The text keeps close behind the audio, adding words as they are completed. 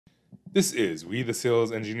This is We the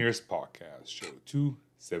Sales Engineers Podcast, show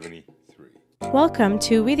 273. Welcome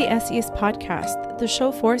to We the SEs podcast, the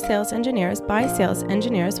show for sales engineers by sales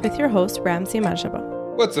engineers with your host, Ramzi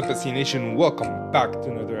Majaba. What's up, SE Nation? Welcome back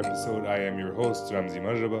to another episode. I am your host, Ramzi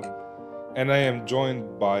Majaba, and I am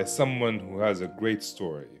joined by someone who has a great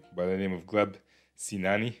story by the name of Gleb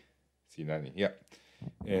Sinani. Yeah.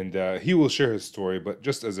 And he will share his story, but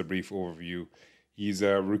just as a brief overview, he's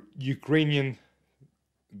a Ukrainian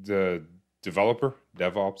developer,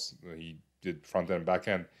 DevOps. He did front end and back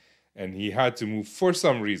end, and he had to move for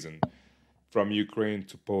some reason from Ukraine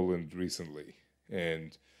to Poland recently.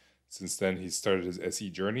 And since then, he started his SE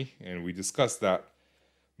journey, and we discussed that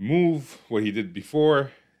move, what he did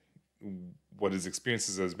before, what his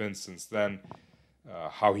experiences has been since then,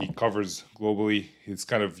 how he covers globally, his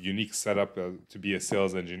kind of unique setup to be a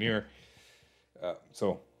sales engineer.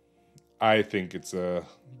 So I think it's a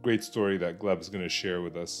great story that Gleb is going to share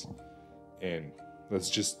with us. And let's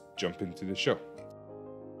just jump into the show.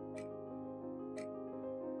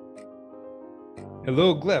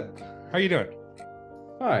 Hello, Gleb. How are you doing?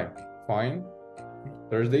 Hi, fine.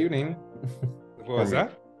 Thursday evening. What was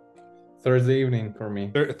that? Thursday evening for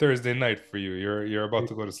me. Thursday night for you. You're about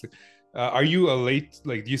to go to sleep. Are you a late?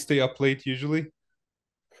 Like, do you stay up late usually?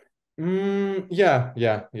 Yeah.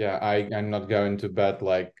 I'm not going to bed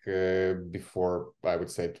like before, I would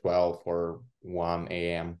say 12 or 1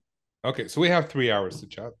 a.m. Okay, so we have 3 hours to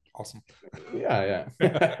chat. Awesome. Yeah.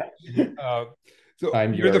 So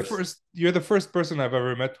I'm you're yours. the first person I've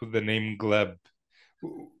ever met with the name Gleb.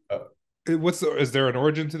 Uh, Is there an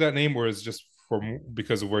origin to that name, or is it just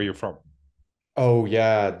because of where you're from? Oh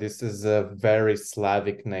yeah, this is a very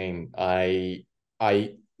Slavic name. I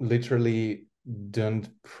literally don't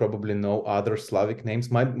probably know other Slavic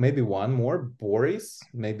names. Maybe one more, Boris.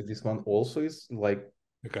 Maybe this one also is like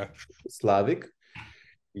Okay. Slavic.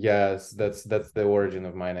 Yes, that's the origin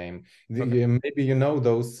of my name. Okay. Maybe you know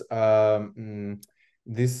those.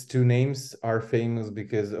 These two names are famous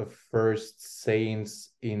because of first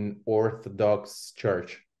saints in Orthodox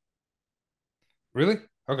Church. Really?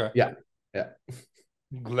 Okay. Yeah.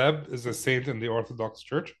 Gleb is a saint in the Orthodox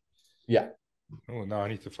Church. Yeah. Oh, now I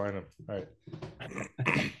need to find him. All right.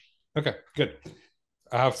 Okay, good.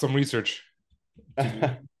 I have some research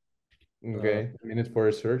to do. Okay, a minute for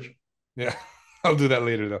research. Yeah, I'll do that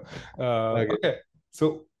later though. Okay.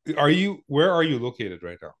 So where are you located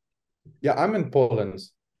right now? Yeah, I'm in Poland.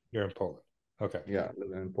 You're in Poland. Okay. Yeah, I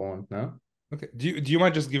live in Poland now. Okay. Do you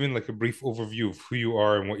mind just giving like a brief overview of who you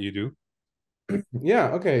are and what you do?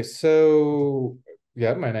 Yeah, okay. So,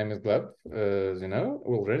 yeah, my name is Gleb, as you know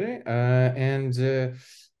already. And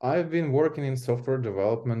I've been working in software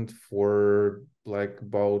development for like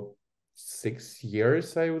about 6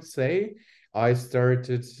 years, I would say. I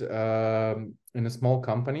started in a small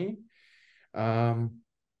company. And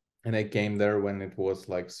I came there when it was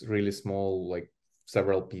like really small, like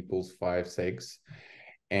several people's, five, six.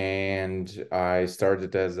 And I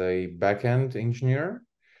started as a backend engineer.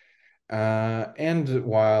 And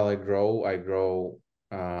while I grow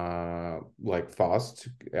like fast.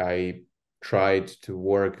 I tried to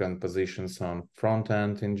work on positions on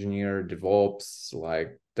front-end engineer, DevOps,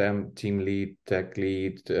 like team lead, tech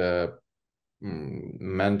lead,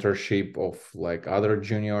 mentorship of like other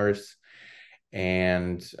juniors.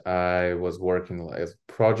 And I was working as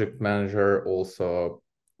project manager, also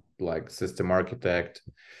like system architect.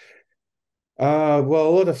 Well,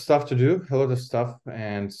 a lot of stuff to do, a lot of stuff,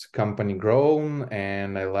 and company grown,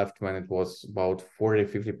 and I left when it was about 40,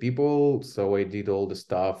 50 people. So I did all the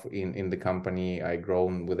stuff in the company. I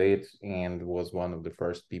grown with it and was one of the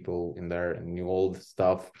first people in there and knew all the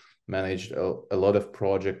stuff, managed a lot of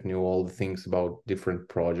project, knew all the things about different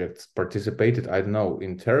projects, participated, I don't know,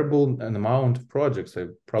 in terrible an amount of projects,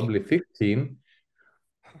 probably 15,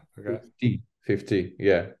 Okay. 50,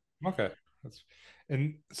 yeah. Okay.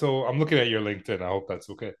 And so I'm looking at your LinkedIn. I hope that's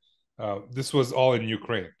okay. This was all in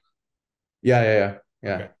Ukraine. Yeah.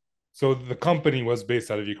 Okay. So the company was based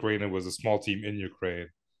out of Ukraine. It was a small team in Ukraine.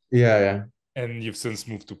 Yeah. And you've since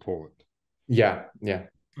moved to Poland. Yeah.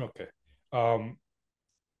 Okay. I'm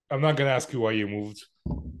not gonna ask you why you moved.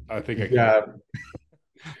 I think I can. Yeah,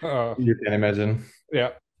 Uh, you can imagine.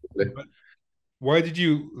 yeah. But why did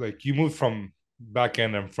you moved from back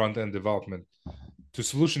end and front end development to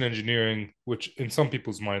solution engineering, which in some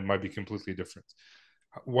people's mind might be completely different?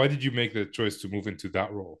 Why did you make the choice to move into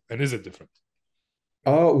that role? And is it different?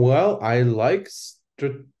 Well, I like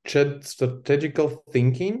strategical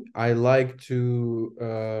thinking. I like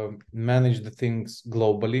to manage the things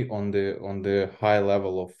globally on the high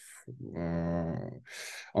level of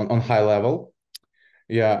on high level.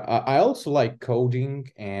 Yeah, I also like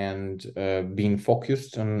coding and being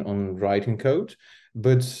focused on writing code,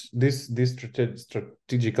 but this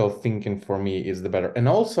strategical thinking for me is the better. And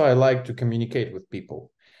also, I like to communicate with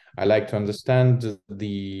people. I like to understand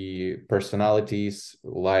the personalities,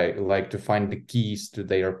 like to find the keys to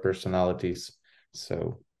their personalities.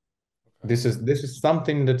 So Okay. this is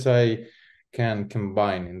something that I can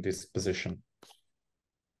combine in this position.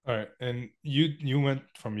 All right. And you went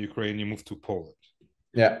from Ukraine, you moved to Poland.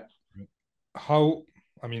 Yeah. How,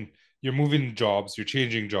 I mean, you're moving jobs, you're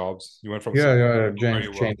changing jobs. You went from Yeah, something yeah, very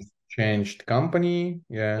well. changed company.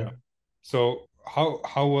 Yeah. Yeah. So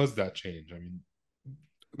how was that change? I mean,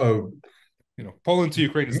 Oh, Poland to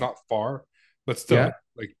Ukraine is not far, but still, yeah.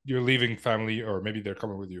 like you're leaving family, or maybe they're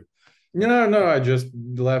coming with you. Like, No, no, I just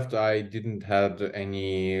left. I didn't have any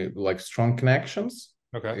like strong connections.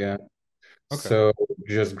 okay, Yeah. okay. So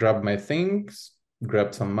just grabbed my things,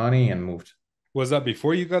 grabbed some money and moved. Was that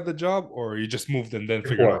before you got the job, or you just moved and then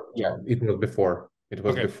figured out Before. the Yeah, job? it was before. It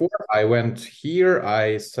was Okay, before. I went here, I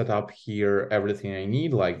set up here everything I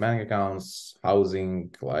need, like bank accounts, housing,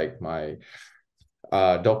 like my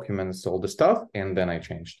documents, all the stuff, and then I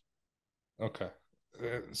changed. okay.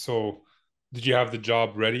 So, did you have the job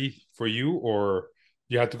ready for you, or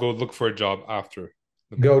you had to go look for a job after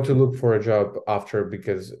the move? Go to look for a job after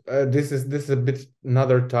because this is a bit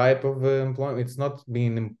another type of employment. It's not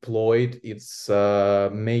being employed, it's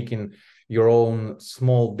making your own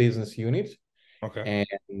small business unit Okay.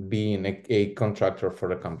 and being a contractor for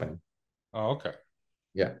the company. Oh, okay.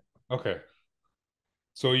 Yeah, Okay.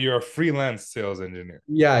 So you're a freelance sales engineer.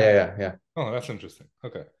 yeah. Oh, that's interesting.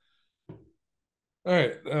 Okay. All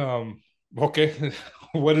right. Okay.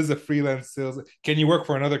 What is a freelance sales? Can you work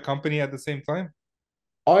for another company at the same time?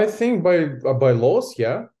 I think by laws,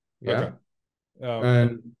 yeah, Okay. yeah, Um, and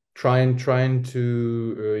trying to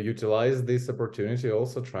utilize this opportunity,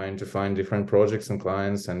 also trying to find different projects and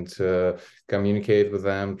clients and communicate with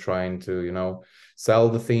them, trying to sell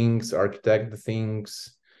the things, architect the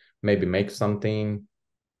things, maybe make something.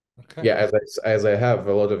 okay. Yeah, as I have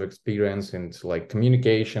a lot of experience in like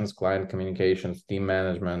communications, client communications, team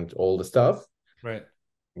management, all the stuff. Right.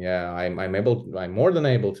 Yeah, I'm more than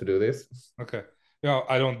able to do this. Okay. Yeah,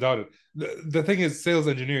 I don't doubt it. The thing is, sales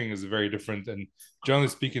engineering is very different. And generally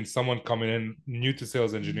speaking, someone coming in new to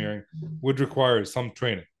sales engineering would require some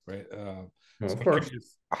training, right? Well, So of I'm course. curious,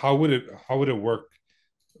 how would it work?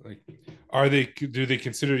 Like, do they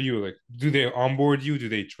consider you, like, do they onboard you? Do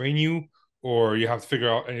they train you? Or you have to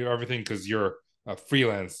figure out everything because you're a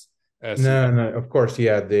freelance SE? No, no, of course,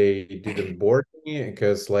 yeah, they didn't board me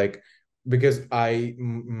because I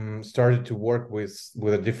started to work with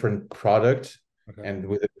a different product Okay. and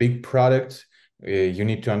with a big product, you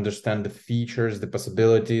need to understand the features, the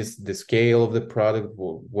possibilities, the scale of the product,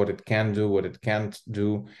 what it can do, what it can't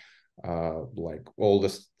do, like all the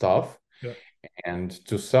stuff. Yeah. And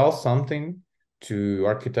to sell something, to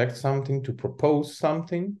architect something, to propose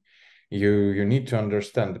something, you need to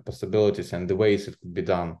understand the possibilities and the ways it could be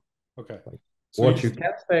done. Okay. Like So you what you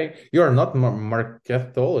can say, you are not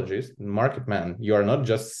marketologist, market man. You are not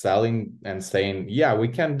just selling and saying, yeah, we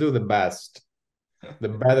can do the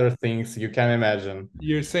better things you can imagine.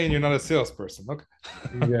 you're saying you're not a salesperson.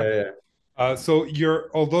 Okay. Yeah, So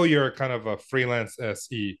although you're kind of a freelance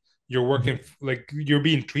SE, you're yeah. working like you're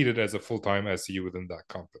being treated as a full-time SE within that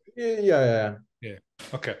company. Yeah, yeah. Yeah.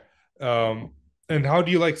 Okay. Um, and how do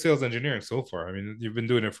you like sales engineering so far? I mean, you've been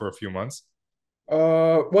doing it for a few months.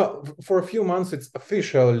 Well, for a few months, it's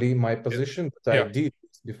officially my Yeah. position, but I Yeah. did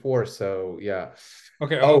it before, so yeah.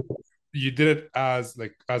 Okay. Oh, You did it as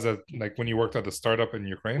a like when you worked at the startup in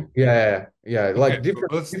Ukraine. yeah. Okay, Like so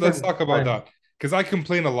let's different talk about time. that because I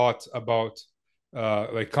complain a lot about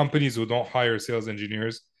like companies who don't hire sales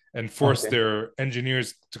engineers and force Okay. their engineers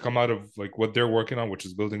to come out of like what they're working on, which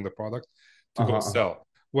is building the product, to go Uh-huh. sell.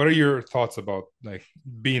 What are your thoughts about like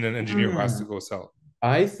being an engineer who has to Hmm. go sell?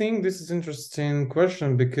 I think this is interesting question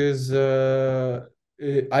because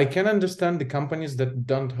I can understand the companies that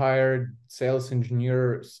don't hire sales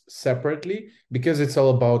engineers separately because it's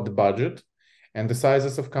all about the budget and the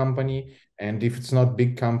sizes of company. And if it's not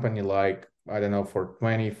big company like, I don't know, for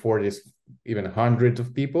 20, 40, even 100 of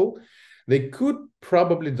people, they could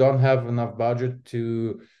probably don't have enough budget to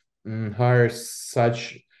hire such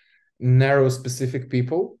narrow specific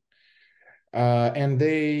people, and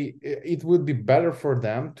it would be better for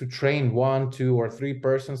them to train one, two, or three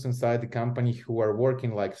persons inside the company who are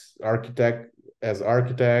working like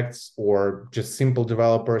architects or just simple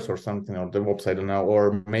developers or something, or DevOps, I don't know,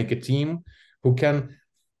 or make a team who can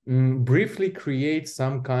briefly create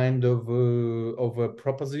some kind of a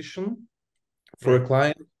proposition for Right. a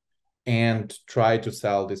client and try to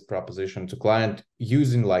sell this proposition to client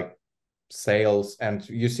using like sales. And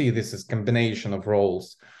you see, this is combination of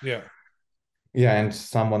roles. Yeah. Yeah, and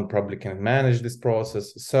someone probably can manage this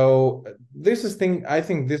process. So this is thing, I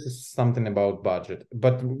think this is something about budget.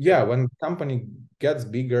 But yeah, when company gets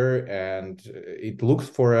bigger and it looks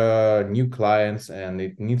for new clients and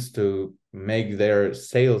it needs to make their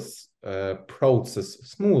sales process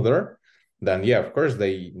smoother, then yeah, of course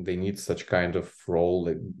they need such kind of role.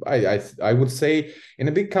 I would say in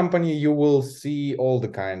a big company you will see all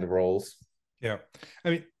the kind of roles. Yeah. I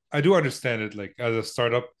mean, I do understand it. Like as a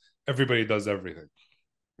startup, everybody does everything.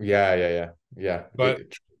 Yeah. But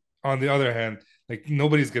on the other hand, like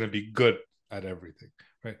nobody's gonna be good at everything,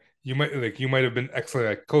 right? You might have been excellent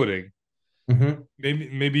at coding. Mhm.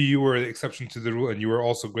 Maybe you were the exception to the rule and you were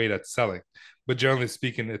also great at selling. But generally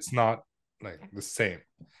speaking, it's not like the same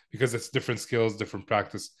because it's different skills, different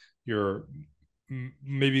practice. You're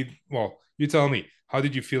maybe well, you tell me, how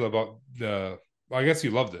did you feel about the well, I guess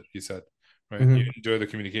you loved it, you said, right? You Mhm. enjoy the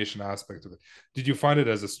communication aspect of it. Did you find it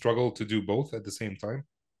as a struggle to do both at the same time?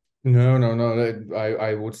 No.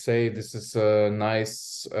 I would say this is a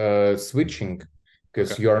nice switching Okay.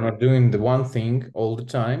 because you are not doing the one thing all the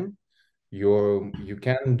time. You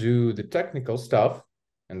can do the technical stuff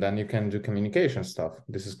and then you can do communication stuff.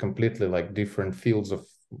 This is completely like different fields of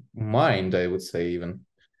mind, I would say even.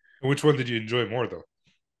 Which one did you enjoy more though?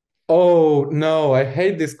 Oh no, I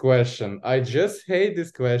hate this question. I just hate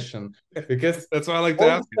this question because That's why I like to all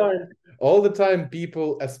ask the it. time, all the time,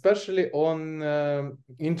 people, especially on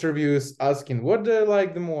interviews, asking what do I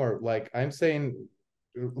like the more. Like I'm saying,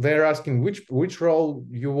 they're asking which role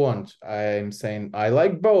you want. I'm saying I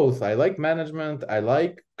like both. I like management. I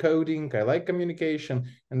like coding. I like communication.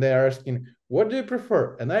 And they are asking, what do you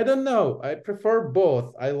prefer? And I don't know. I prefer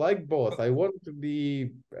both. I like both. I want to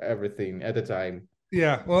be everything at a time.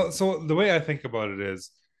 Yeah, well, so the way I think about it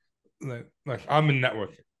is like I'm in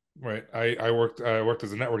networking, right? I worked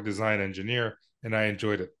as a network design engineer and I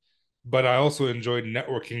enjoyed it. But I also enjoyed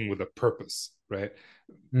networking with a purpose, right?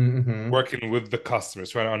 Mm-hmm. Working with the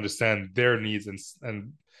customers, trying to understand their needs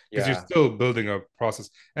and because you're Yeah. still building a process.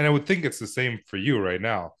 And I would think it's the same for you right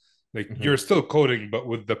now. Like you're Mm-hmm. still coding, but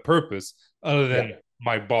with the purpose other Yeah. than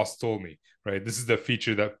my boss told me, right? This is the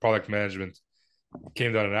feature that product management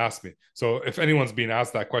came down and asked me. So if anyone's being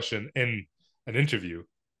asked that question in an interview,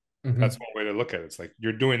 that's Mm-hmm. one way to look at it. It's like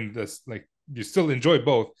you're doing this, like you still enjoy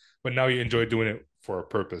both, but now you enjoy doing it for a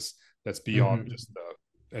purpose that's beyond Mm-hmm. just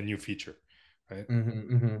a new feature, right?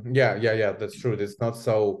 Mm-hmm. Mm-hmm. Yeah. That's true. It's not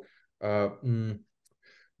so. Uh, mm,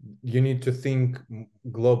 you need to think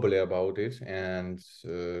globally about it and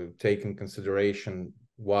take in consideration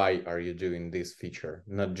why are you doing this feature,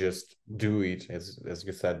 not just do it as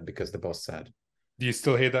you said because the boss said. Do you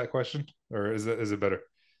still hate that question, or is it better?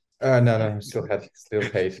 No, still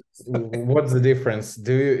hate. What's the difference?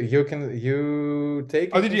 Do you can you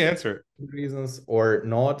take How in did you consideration answer it? reasons or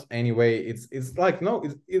not? Anyway, it's like no,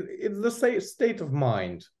 it's the same state of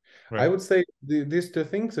mind. I Right. would say these two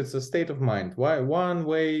things. It's a state of mind. Why one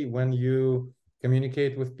way when you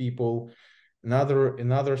communicate with people,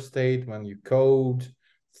 another state when you code,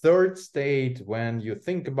 third state when you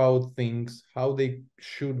think about things, how they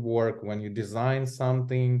should work when you design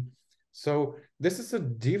something. So this is a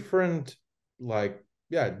different like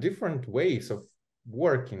yeah different ways of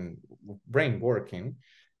working brain working,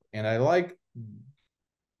 and I like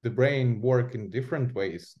the brain work in different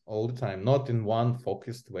ways all the time, not in one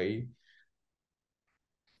focused way.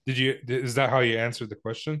 Is that how you answered the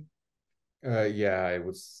question? Yeah, I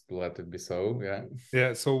would let it be so, yeah.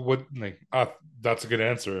 Yeah. So what, like, that's a good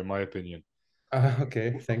answer in my opinion.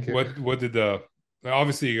 Okay, thank you. What did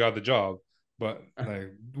obviously you got the job, but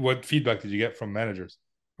like, what feedback did you get from managers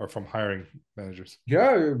or from hiring managers?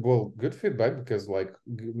 Yeah, well, good feedback because like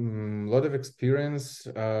a lot of experience,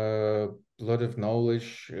 a lot of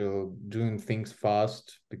knowledge, doing things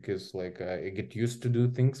fast because like I get used to do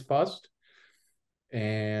things fast.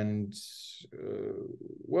 And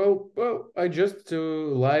well, I just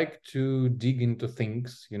like to dig into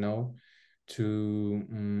things,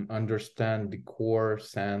 to understand the core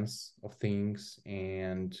sense of things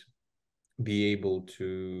and be able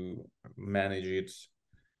to manage it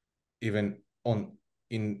even on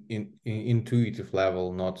in intuitive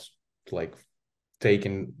level, not like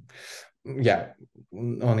taken yeah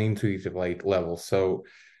on intuitive like level. So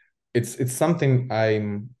it's something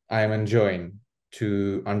I'm enjoying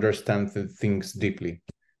to understand the things deeply.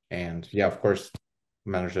 And yeah, of course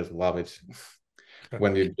managers love it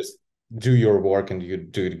when you just do your work and you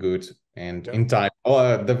do it good and Yeah. in time.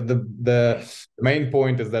 Oh, the main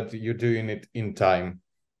point is that you're doing it in time.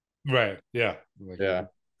 Right. Yeah. Like Yeah,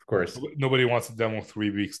 of course. Nobody wants a demo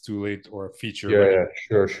 3 weeks too late or a feature Yeah, ready.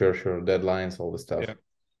 yeah, sure. Deadlines, all the stuff. Yeah.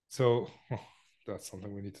 So that's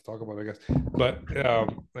something we need to talk about, I guess. But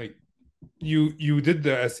like you did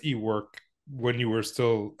the SE work when you were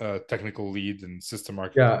still a technical lead and system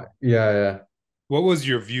architect. Yeah. What was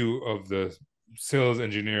your view of the sales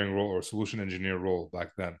engineering role or solution engineer role back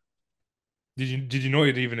then? Did you know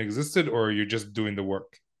it even existed, or you're just doing the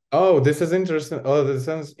work? Oh, this is interesting. Oh, this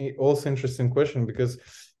is also interesting question because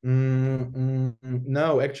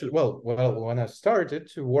no, actually, well, when I started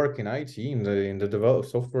to work in IT in the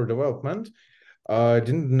software development, I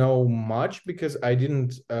didn't know much because I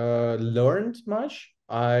didn't learn much.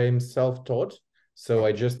 I'm self-taught, so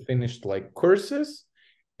I Okay. just finished like courses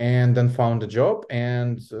and then found a job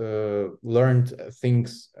and learned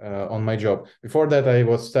things on my job. Before that, I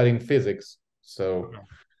was studying physics, so Okay.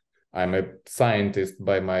 I'm a scientist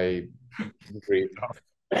by my degree.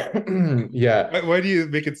 Yeah. Why do you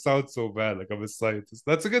make it sound so bad? Like I'm a scientist.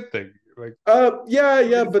 That's a good thing. Like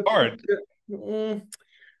Yeah, it's but hard.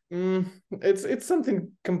 mm, it's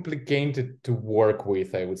something complicated to work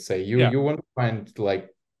with, I would say. Yeah. You won't find like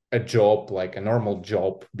a job, like a normal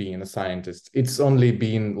job being a scientist. It's only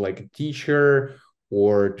being like a teacher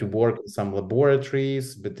or to work in some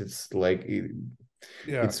laboratories, but it's like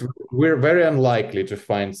Yeah. it's we're very unlikely to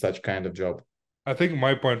find such kind of job. I think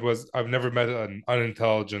my point was I've never met an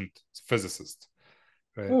unintelligent physicist.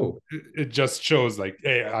 Right. Oh. It just shows like,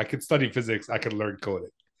 hey, I could study physics, I could learn coding.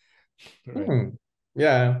 Right. Hmm.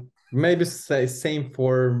 Yeah, maybe say same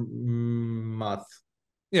for math.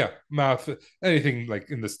 Yeah. Math, anything like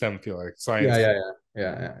in the STEM field, like Yeah, science. yeah,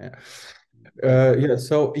 yeah, yeah. But Yeah,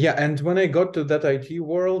 so yeah, and when I got to that IT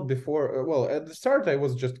world before, well, at the start I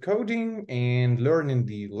was just coding and learning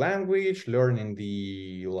the language, learning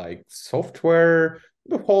the like software,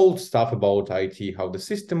 the whole stuff about IT, how the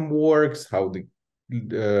system works, how the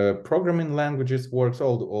programming languages works,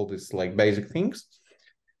 all these like basic things.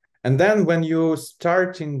 And then when you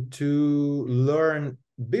starting to learn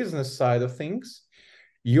business side of things,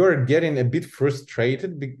 you're getting a bit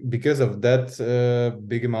frustrated because of that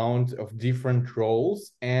big amount of different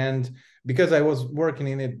roles. And because I was working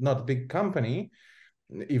in a not big company,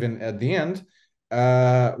 even at the end,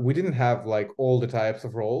 we didn't have like all the types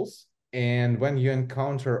of roles. And when you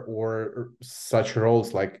encounter or such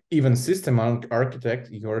roles like even system architect,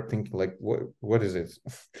 you're thinking like, what is it?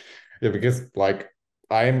 Yeah, because like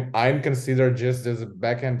I'm considered just as a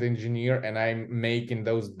backend engineer and I'm making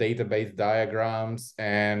those database diagrams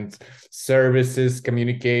and services,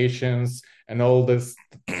 communications, and all this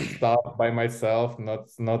stuff by myself. Not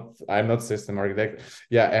I'm not system architect.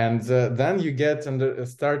 Yeah, and then you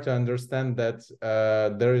start to understand that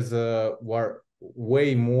there is a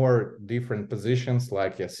way more different positions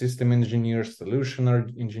like a system engineer, solution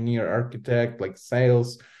engineer, architect, like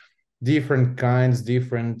sales, different kinds,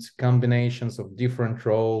 different combinations of different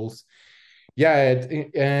roles. Yeah,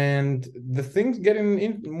 and the thing's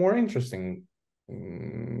getting more interesting,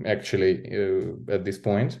 actually, at this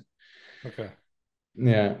point. okay.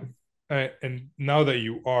 Yeah. And now that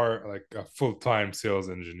you are like a full-time sales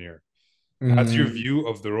engineer, has your Mm, view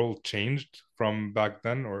of the role changed from back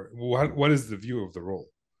then, or what is the view of the role?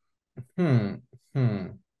 hmm, hmm,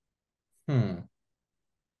 hmm.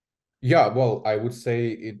 Yeah, well, I would say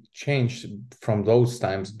it changed from those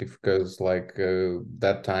times because, like,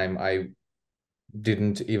 that time I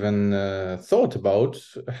didn't even thought about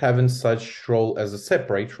having such role as a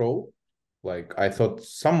separate role. Like I thought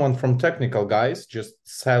someone from technical guys just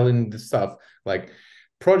selling the stuff, like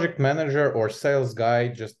project manager or sales guy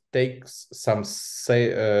just takes some say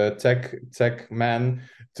tech man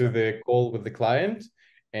to the call with the client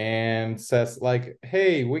and says like,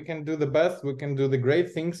 hey, we can do the best, we can do the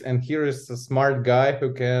great things, and here is a smart guy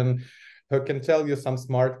who can tell you some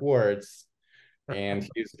smart words, and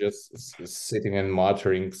he's just sitting and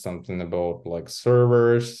muttering something about like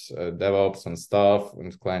servers, DevOps and stuff,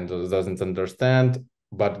 and the client doesn't understand,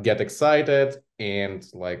 but get excited and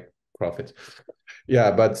like profit. Yeah,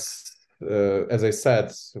 but as I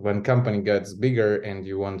said, when company gets bigger and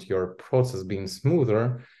you want your process being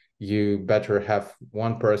smoother, you better have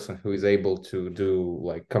one person who is able to do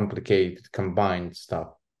like complicated combined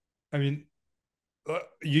stuff. I mean,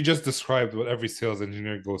 you just described what every sales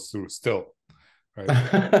engineer goes through still, right?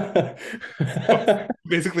 So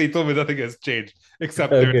basically, he told me nothing has changed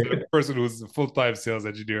except there's a Okay, person who's a full-time sales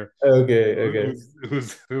engineer okay.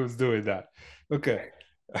 who's doing that. Okay,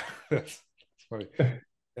 that's funny.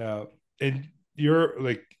 Uh, and you're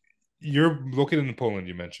located in Poland.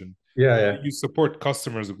 You mentioned Yeah. you support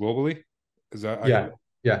customers globally. Is that Yeah,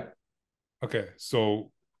 yeah. okay?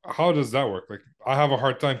 So how does that work? Like, I have a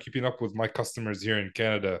hard time keeping up with my customers here in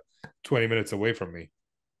Canada 20 minutes away from me.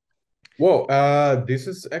 Whoa, this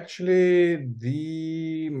is actually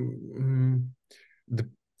the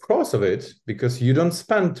pros of it, because you don't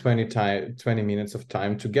spend 20 minutes of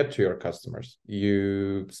time to get to your customers.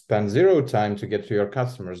 You spend zero time to get to your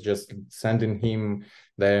customers, just sending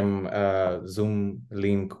them Zoom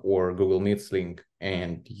link or Google Meets link,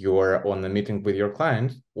 and you're on a meeting with your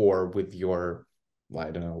client or with your, I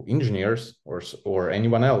don't know, engineers or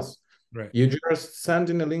anyone else. Right. You just send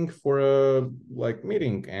in a link for a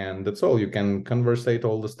meeting, and that's all. You can conversate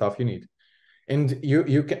all the stuff you need, and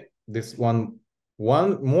you can this one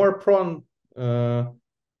more prawns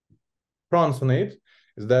on it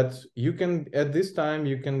is that you can, at this time,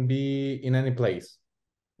 you can be in any place.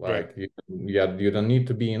 Right. You don't need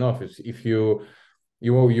to be in office. If you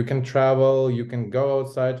can travel, you can go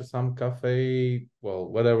outside to some cafe, well,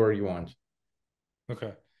 whatever you want.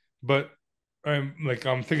 Okay. But I'm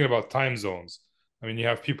thinking about time zones. I mean, you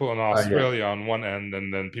have people in Yeah. Australia on one end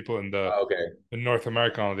and then people Okay. in North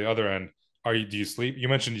America on the other end. Do you sleep? You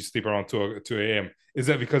mentioned you sleep around 2 a.m. Is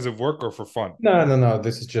that because of work or for fun? No, no, no.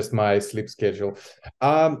 This is just my sleep schedule.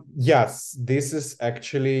 Yes, this is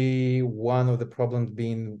actually one of the problems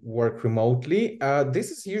being work remotely. This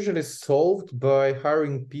is usually solved by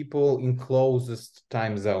hiring people in closest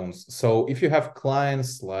time zones. So if you have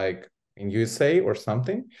clients like in USA or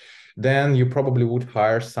something, then you probably would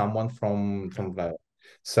hire someone from there.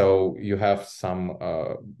 So you have some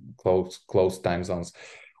close time zones.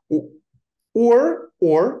 Or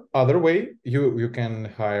other way, you can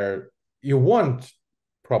hire, you want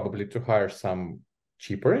probably to hire some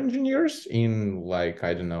cheaper engineers in, like,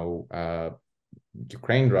 I don't know,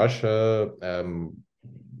 Ukraine, Russia,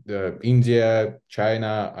 India,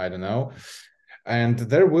 China, I don't know. And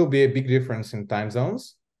there will be a big difference in time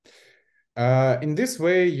zones. In this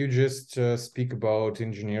way, you just speak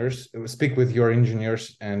with your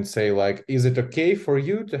engineers and say, like, is it okay for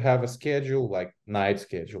you to have a schedule like night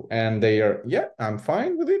schedule? And they are, yeah, I'm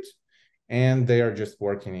fine with it. And they are just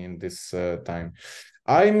working in this time.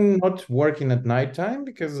 I'm not working at nighttime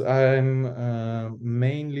because I'm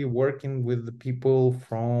mainly working with the people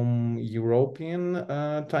from European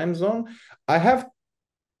time zone. I have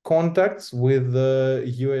contacts with the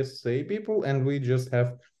USA people, and we just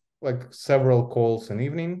have like several calls an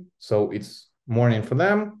evening. So it's morning for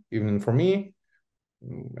them, evening for me.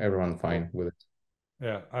 Everyone Cool. fine with it.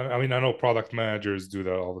 Yeah. I mean, I know product managers do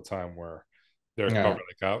that all the time where they're Yeah,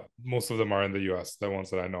 covering most of them are in the US, the ones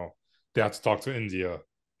that I know. They have to talk to India,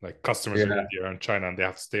 like customers in yeah, India and China, and they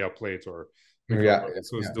have to stay up late or make it up yeah, early.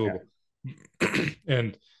 So it's yeah, yeah. doable.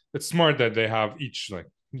 And it's smart that they have each, like,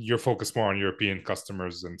 you're focused more on European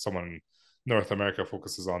customers and someone in North America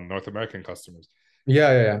focuses on North American customers.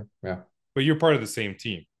 Yeah, yeah, yeah, yeah. But you're part of the same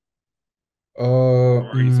team. Uh, Or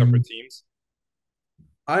are you separate mm, teams?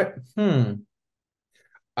 I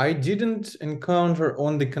I didn't encounter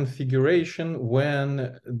on the configuration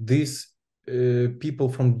when these people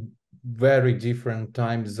from very different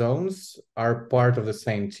time zones are part of the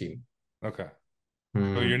same team. Okay.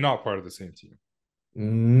 So you're Hmm. not part of the same team.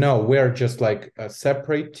 No, we're just like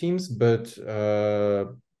separate teams, but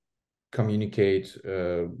communicate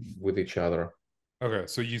with each other. Okay,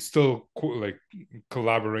 so you still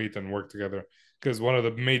collaborate and work together because one of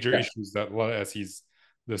the major Yeah, issues that a lot of SEs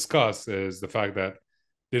discuss is the fact that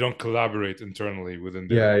they don't collaborate internally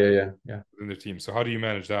yeah, yeah, yeah, yeah. within their team. So how do you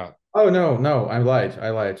manage that? Oh no, no, I lied.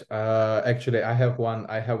 I lied. Actually, I have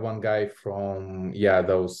one guy from, yeah,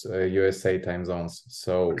 those USA time zones.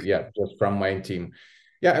 So yeah, just from my team.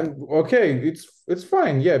 Yeah, okay, it's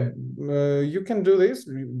fine. Yeah, you can do this.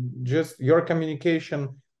 Just your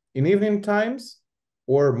communication in evening times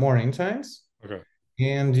or morning times, Okay,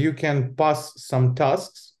 and you can pass some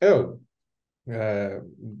tasks. Oh,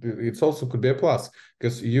 it's also could be a plus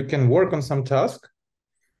because you can work on some task,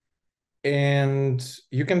 and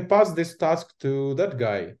you can pass this task to that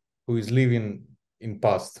guy who is living in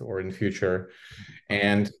past or in future, okay,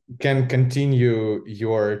 and can continue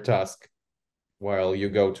your task while you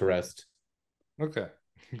go to rest. okay.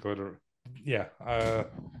 Go to yeah.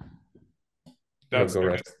 Go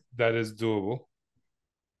rest. That is doable.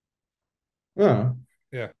 Yeah,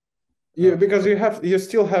 Yeah, yeah, because you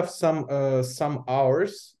still have some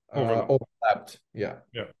hours overlap. overlapped. Yeah.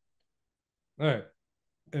 Yeah, all right.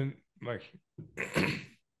 And like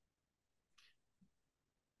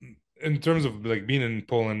in terms of like being in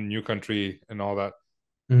Poland, new country, and all that,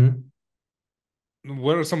 Mhm.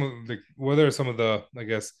 what are some of the, I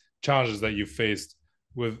guess, challenges that you faced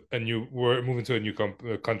with we're moving to a new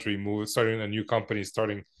country, starting a new company,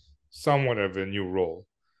 starting somewhat of a new role?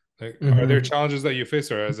 Like, are there Mhm. challenges that you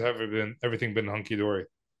face, or has everything been hunky dory?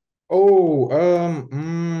 Oh,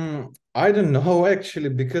 I don't know actually,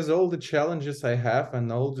 because all the challenges I have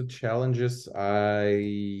and all the challenges I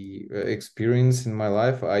experience in my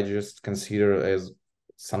life, I just consider as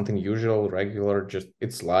something usual, regular, just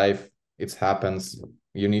it's life, it happens.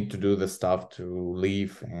 You need to do the stuff to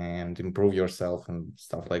live and improve yourself and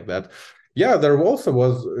stuff like that. Yeah, there obviously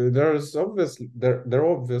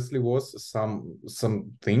was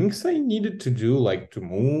some things I needed to do, like to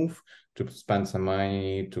move, to spend some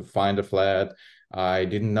money, to find a flat. I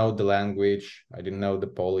didn't know the language. I didn't know the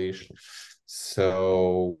Polish.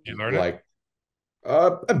 So Did you learn it? like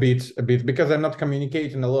a bit, because I'm not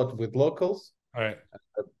communicating a lot with locals, All right.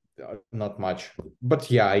 not much. But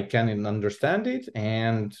yeah, I can understand it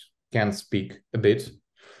and can speak a bit.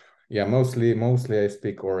 Yeah, mostly I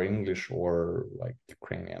speak or English or like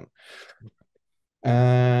Ukrainian.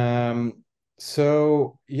 Um,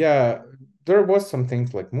 so yeah, there was some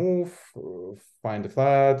things like move, find the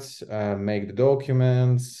flats, make the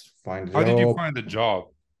documents, find a How did you job. find a job?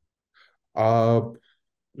 Uh,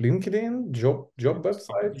 LinkedIn, job You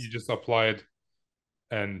websites. just applied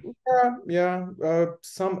and Yeah.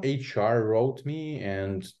 Some HR wrote me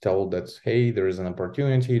and told that, hey, there is an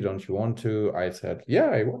opportunity. Don't you want to? I said, yeah,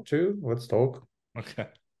 I want to. Let's talk. okay.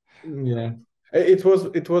 Yeah. It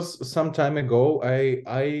was some time ago.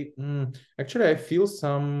 Actually I feel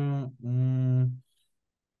some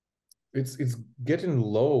it's getting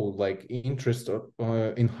low, like interest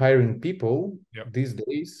in hiring people Yep. these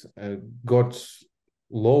days got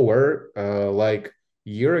lower. Like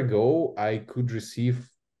year ago I could receive,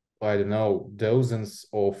 I don't know, dozens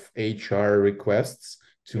of HR requests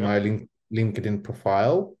to Yep. my LinkedIn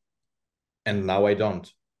profile, and now I don't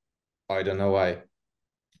know why.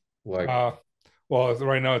 Like, Uh, well,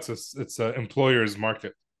 right now it's a employer's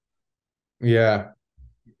market. yeah.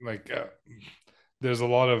 Like there's a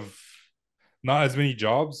lot of not as many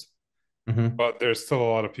jobs, Mhm. but there's still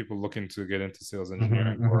a lot of people looking to get into sales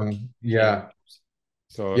engineering Mhm, or mhm. any Yeah. jobs.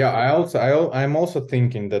 So Yeah, I'm also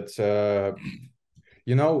thinking that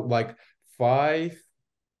like 5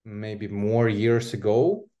 maybe more years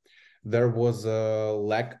ago, there was a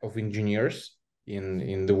lack of engineers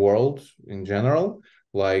in the world in general.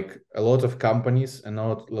 Like a lot of companies and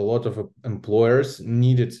a lot of employers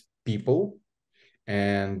needed people,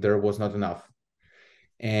 and there was not enough.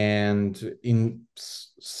 And in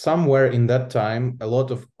somewhere in that time, a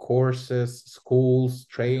lot of courses, schools, yep,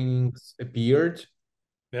 trainings appeared,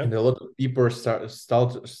 and yep, a lot of people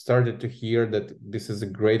started to hear that this is a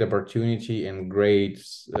great opportunity and great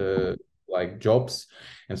like jobs,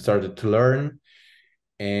 and started to learn.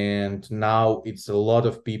 And now it's a lot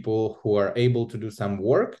of people who are able to do some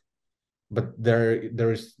work, but there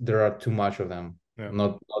are too much of them, yeah.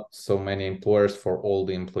 not so many employers for all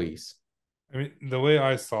the employees. I mean, the way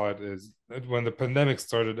I saw it is that when the pandemic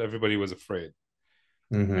started, everybody was afraid,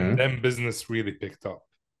 and Mm-hmm. then business really picked up,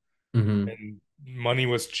 Mm-hmm. and money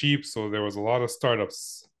was cheap, so there was a lot of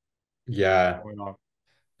startups Yeah. going on.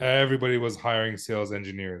 Everybody was hiring sales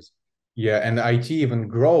engineers. Yeah, and IT even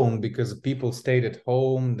grown because people stayed at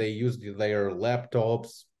home. They used their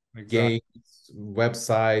laptops, games, Exactly.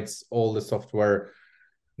 websites, all the software.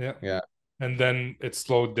 Yeah. Yeah, And then it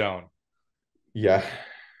slowed down, yeah,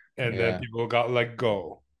 and then yeah. people got let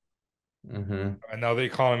go. Mm-hmm. And now the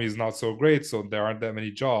economy is not so great, so there aren't that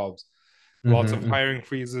many jobs. Lots of Mm-hmm. hiring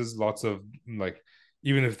freezes, lots of like,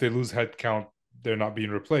 even if they lose headcount, they're not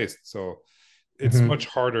being replaced. So it's Mm-hmm. much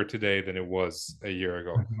harder today than it was a year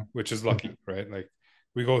ago, which is lucky, right? Like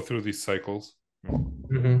we go through these cycles.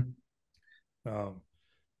 Mm-hmm. Um,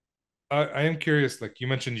 I am curious, like you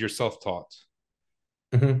mentioned, you're self-taught.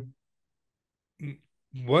 Mm-hmm.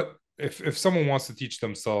 What if someone wants to teach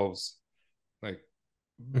themselves like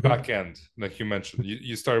Mm-hmm. back end, like you mentioned,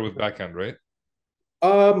 you started with back end, right?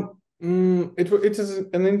 It is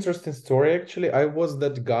an interesting story actually. I was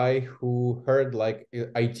that guy who heard like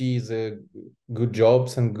IT is a good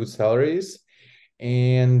jobs and good salaries,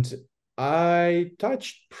 and I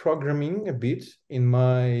touched programming a bit in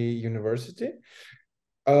my university.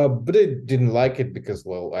 But I didn't like it because,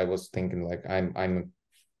 well, I was thinking like I'm a You're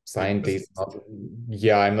scientist. just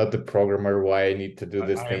Yeah, I'm not the programmer. Why I need to do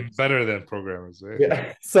these I things? am better than programmers, right?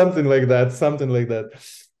 Yeah, something like that. Something like that.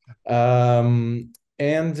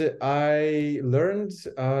 And I learned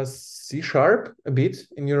C sharp a bit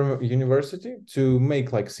in your university to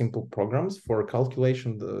make like simple programs for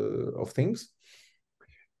calculation of things.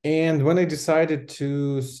 And when I decided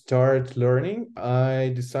to start learning,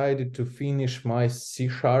 I decided to finish my C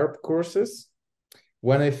sharp courses.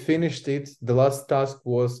 When I finished it, the last task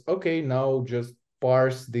was, okay, now just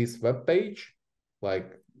parse this web page, like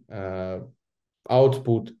uh,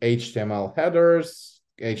 output HTML headers,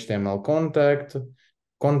 HTML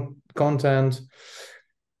content.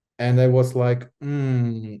 And I was like,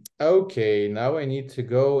 okay, now I need to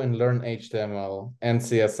go and learn HTML and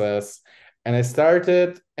CSS. And I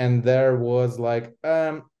started, and there was like,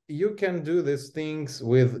 you can do these things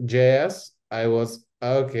with JS. I was,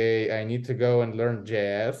 okay, I need to go and learn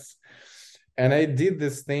JS. And I did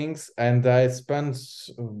these things, and I spent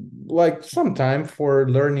like some time for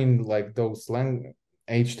learning like those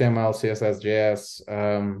HTML, CSS, JS.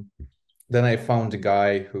 Then I found a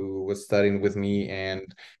guy who was studying with me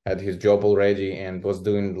and had his job already and was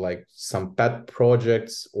doing like some pet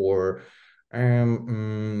projects or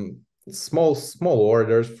small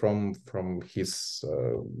orders from his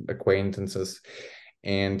acquaintances.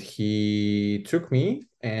 And he took me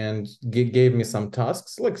and gave me some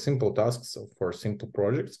tasks, like simple tasks for simple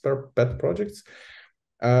projects, pet projects.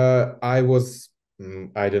 I was,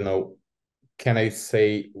 I don't know, can I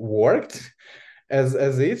say worked as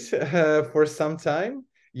it for some time.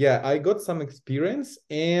 Yeah, I got some experience,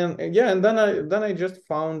 and yeah, and then I just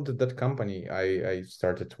found that company. I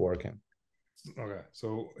started working. Okay,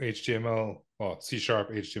 so HTML, well, C sharp,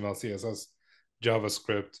 HTML, CSS,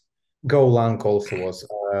 JavaScript. Golang also was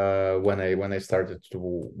when I started to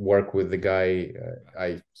work with the guy.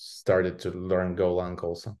 I started to learn Golang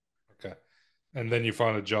also. Okay, and then you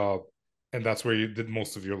found a job, and that's where you did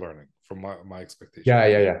most of your learning, from my expectation.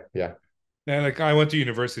 Yeah. And like I went to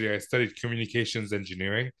university, I studied communications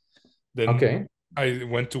engineering. Then Okay. I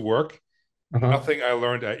went to work. Uh-huh. Nothing I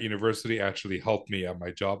learned at university actually helped me at my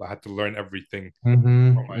job. I had to learn everything for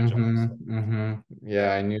my job. So, Yeah,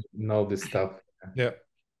 yeah, I know this stuff. yeah.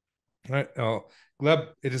 All right. Gleb,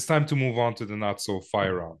 it is time to move on to the not so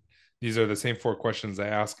fire round. These are the same four questions I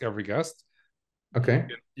ask every guest. Okay.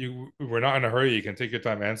 We're not in a hurry. You can take your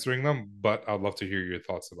time answering them, but I'd love to hear your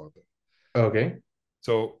thoughts about them. Okay.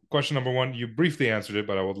 So, question number one, you briefly answered it,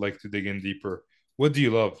 but I would like to dig in deeper. What do you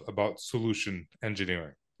love about solution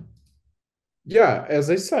engineering? Yeah, as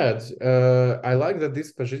I said, I like that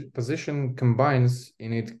this position combines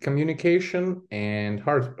in it communication and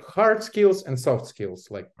hard skills and soft skills,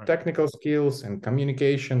 like Right. technical skills and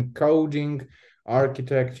communication, coding,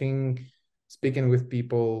 architecting, speaking with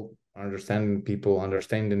people,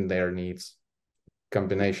 understanding their needs,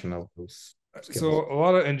 combination of those skills. So a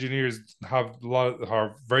lot of engineers have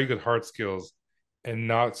very good hard skills and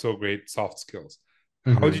not so great soft skills.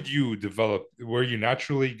 How Mhm. did you develop? Were you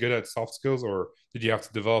naturally good at soft skills, or did you have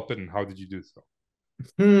to develop it? And how did you do so?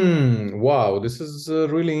 Wow, this is a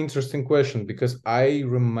really interesting question because I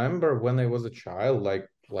remember when I was a child, like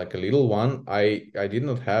a little one, I did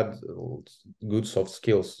not have good soft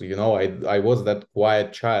skills. You know, I was that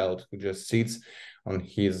quiet child who just sits on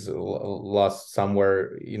his last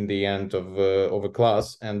somewhere in the end of a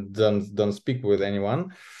class and don't speak with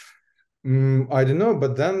anyone. I don't know,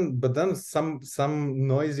 but then some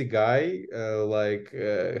noisy guy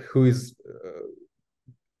who is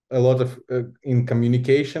a lot of in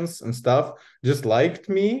communications and stuff just liked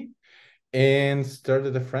me and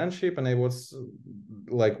started a friendship, and I was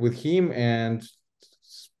like with him and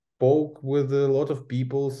spoke with a lot of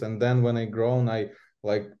peoples. And then when I grown, I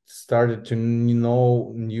like started to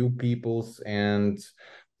know new peoples and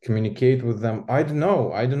communicate with them. I don't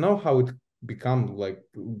know how it become like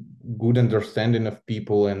good understanding of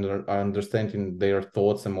people and understanding their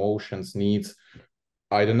thoughts, emotions, needs.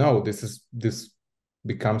 I don't know. This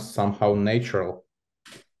becomes somehow natural.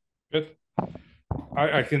 Good.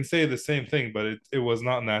 I can say the same thing, but it was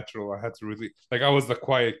not natural. I had to really like I was the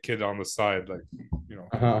quiet kid on the side, like you know,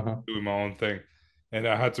 Uh-huh. doing my own thing, and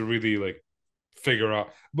I had to really like figure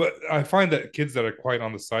out. But I find that kids that are quiet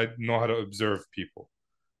on the side know how to observe people.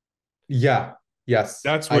 Yeah. Yes.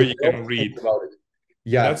 That's I where you can don't think read. about it.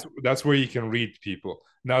 Yeah. That's where you can read people.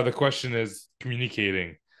 Now the question is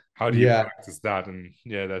communicating. How do you Yeah. practice that? And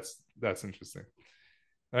yeah, that's interesting.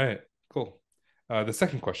 All right, cool. The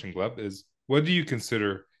second question, Gleb, is what do you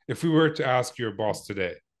consider if we were to ask your boss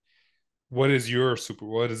today, what is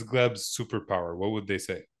Gleb's superpower? What would they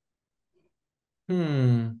say?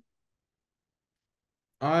 Hmm.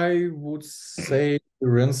 I would say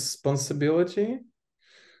responsibility,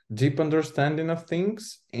 deep understanding of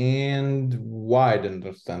things, and wide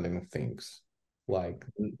understanding of things. Like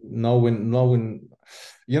knowing,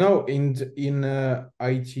 in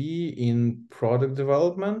IT, in product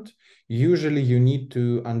development, usually you need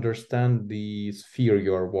to understand the sphere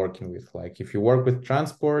you are working with. Like if you work with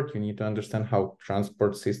transport, you need to understand how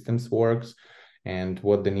transport systems works and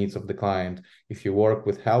what the needs of the client. If you work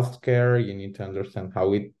with healthcare, you need to understand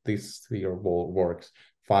how this sphere works,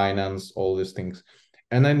 finance, all these things.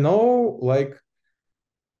 And I know like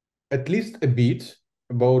at least a bit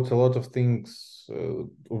about a lot of things,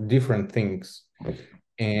 different things,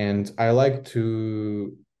 and I like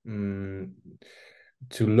um,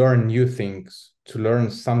 to learn new things, to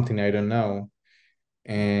learn something I don't know.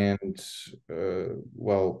 And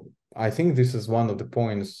well, I think this is one of the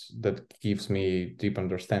points that gives me deep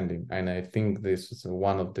understanding, and I think this is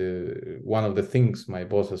one of the things my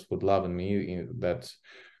bosses would love in me, that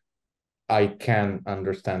I can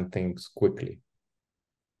understand things quickly.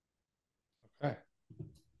 Okay,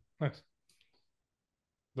 nice.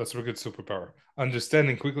 That's a good superpower.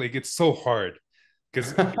 Understanding quickly, it gets so hard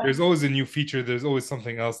because there's always a new feature. There's always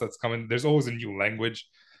something else that's coming. There's always a new language,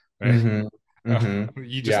 right? Mm-hmm. Mm-hmm.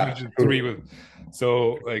 You just Yeah, mentioned three true. with,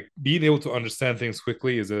 so like being able to understand things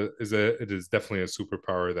quickly it is definitely a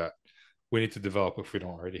superpower that we need to develop if we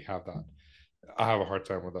don't already have that. I have a hard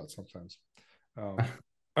time with that sometimes. All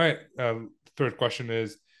right. Third question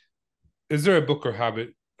is there a book or habit,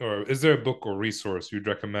 or is there a book or resource you'd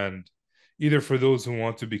recommend either for those who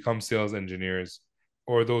want to become sales engineers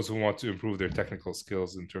or those who want to improve their technical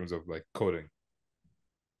skills in terms of like coding?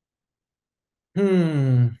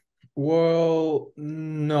 Hmm. Well,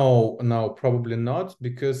 no, probably not,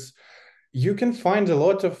 because you can find a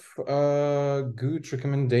lot of good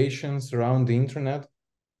recommendations around the internet,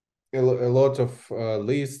 a lot of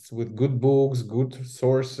lists with good books, good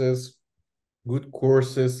sources, good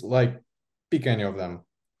courses. Like, pick any of them.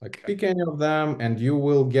 Like, Okay. pick any of them, and you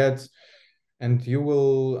will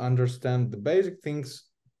understand the basic things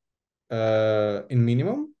in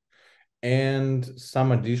minimum, and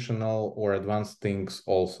some additional or advanced things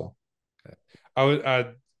also. Okay. I would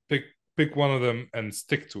add pick one of them and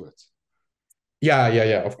stick to it. Yeah,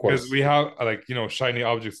 of Because course. we have like shiny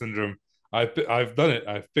object syndrome. I've done it.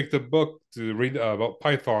 I've picked a book to read about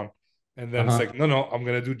Python, and then it's Uh-huh. like no, I'm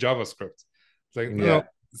gonna do JavaScript. It's like no, Yeah,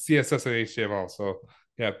 CSS and HTML. So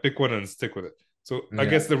yeah, pick one and stick with it. So I yeah.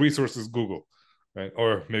 guess the resource is Google, right?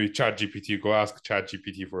 Or maybe Chat GPT. Go ask Chat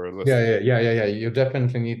GPT for a list. Yeah. You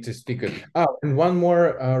definitely need to stick it. Oh, and one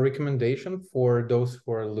more recommendation for those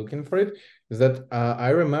who are looking for it is that I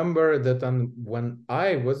remember that when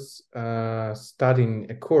I was studying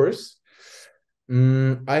a course,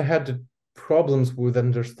 I had problems with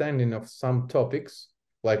understanding of some topics,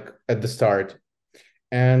 like at the start.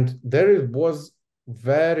 And there was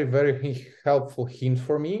very helpful hint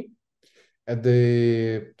for me at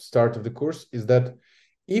the start of the course, is that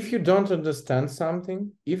if you don't understand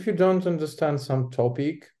something, if you don't understand some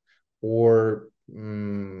topic, or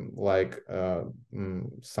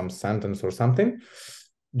some sentence or something,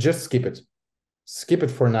 just skip it. Skip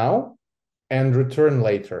it for now and return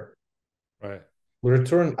later. Right.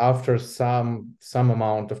 Return after some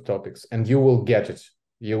amount of topics, and you will get it.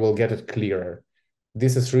 You will get it clearer.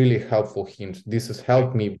 This is really helpful hint. This has Yeah.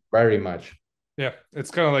 helped me very much. Yeah.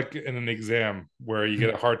 It's kind of like in an exam where you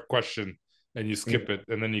get a hard question and you skip it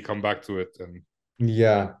and then you come back to it and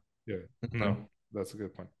Yeah. yeah, no, that's a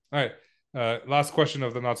good point. All right. Last question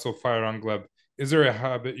of the not so fire on Gleb. Is there a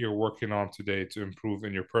habit you're working on today to improve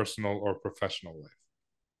in your personal or professional life?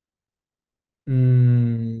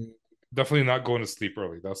 Mm. Definitely not going to sleep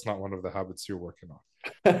early. That's not one of the habits you're working on.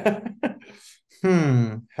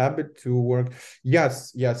 Habit to work.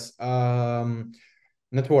 Yes.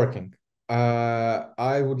 Networking.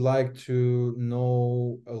 I would like to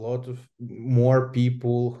know a lot of more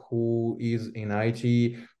people who is in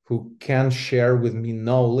IT, who can share with me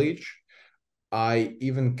knowledge I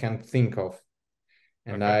even can't think of,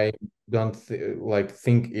 and Okay. I don't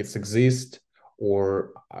think it's exist,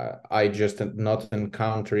 or I just not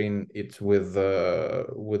encountering it with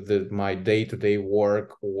my day-to-day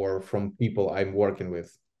work or from people I'm working with.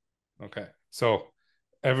 Okay. So,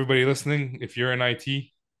 everybody listening, if you're in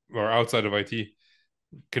IT or outside of IT,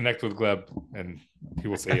 connect with Gleb and he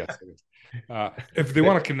will say yes. If they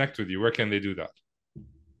want to connect with you, where can they do that?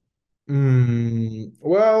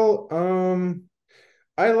 Well,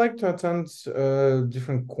 I like to attend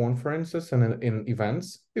different conferences and in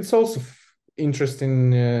events. It's also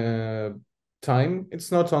interesting time.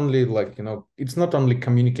 It's not only it's not only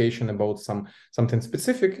communication about something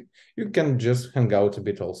specific. You can just hang out a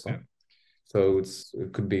bit Yeah. also. So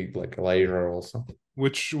it could be like a leisure also.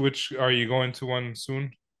 Which are you going to one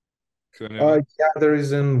soon? To an event? Yeah, there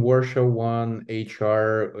is in Warsaw one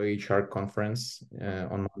HR conference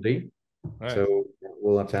on Monday. All right. So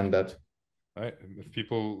we'll attend that. All right. If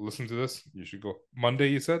people listen to this, you should go. Monday,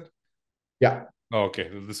 you said? Yeah, Oh, okay.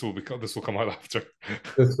 This will come out after.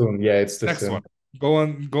 too soon. Yeah, it's too Next soon. one.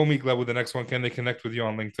 Go meet Gleb with the next one. Can they connect with you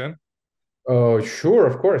on LinkedIn? Oh, sure,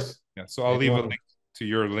 of course. Yeah. So I'll leave a Anyone? link to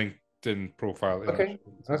your LinkedIn profile in the Okay. show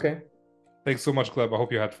notes as well. Okay. Thanks so much, Gleb. I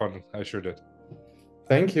hope you had fun. I sure did.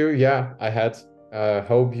 Thank you. Yeah, I had.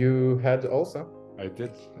 Hope you had also. I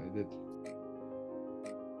did.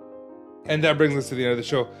 And that brings us to the end of the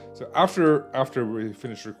show. So after we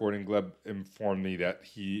finished recording, Gleb informed me that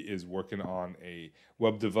he is working on a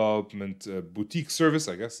web development boutique service.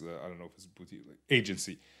 I guess I don't know if it's boutique, like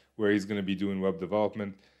agency, where he's going to be doing web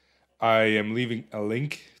development. I am leaving a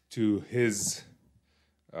link to his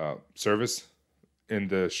service in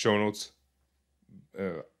the show notes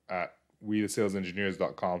at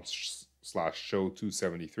wetheSalesEngineers.com/show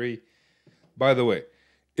 273. By the way,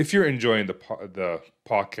 if you're enjoying the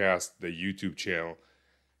podcast, the YouTube channel,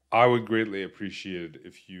 I would greatly appreciate it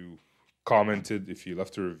if you commented, if you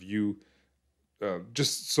left a review,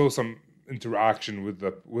 just so some interaction with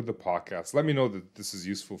the podcast. Let me know that this is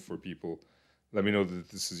useful for people. Let me know that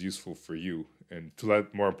this is useful for you, and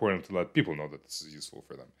more important, to let people know that this is useful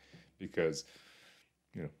for them, because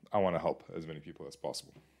I want to help as many people as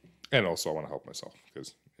possible, and also I want to help myself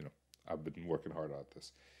because I've been working hard at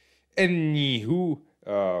this. Anywho,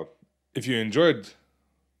 if you enjoyed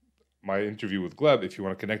my interview with Gleb, if you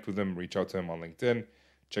want to connect with him, reach out to him on LinkedIn.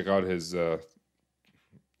 Check out his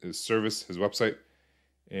service, his website.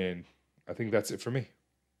 And I think that's it for me.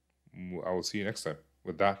 I will see you next time.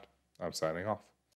 With that, I'm signing off.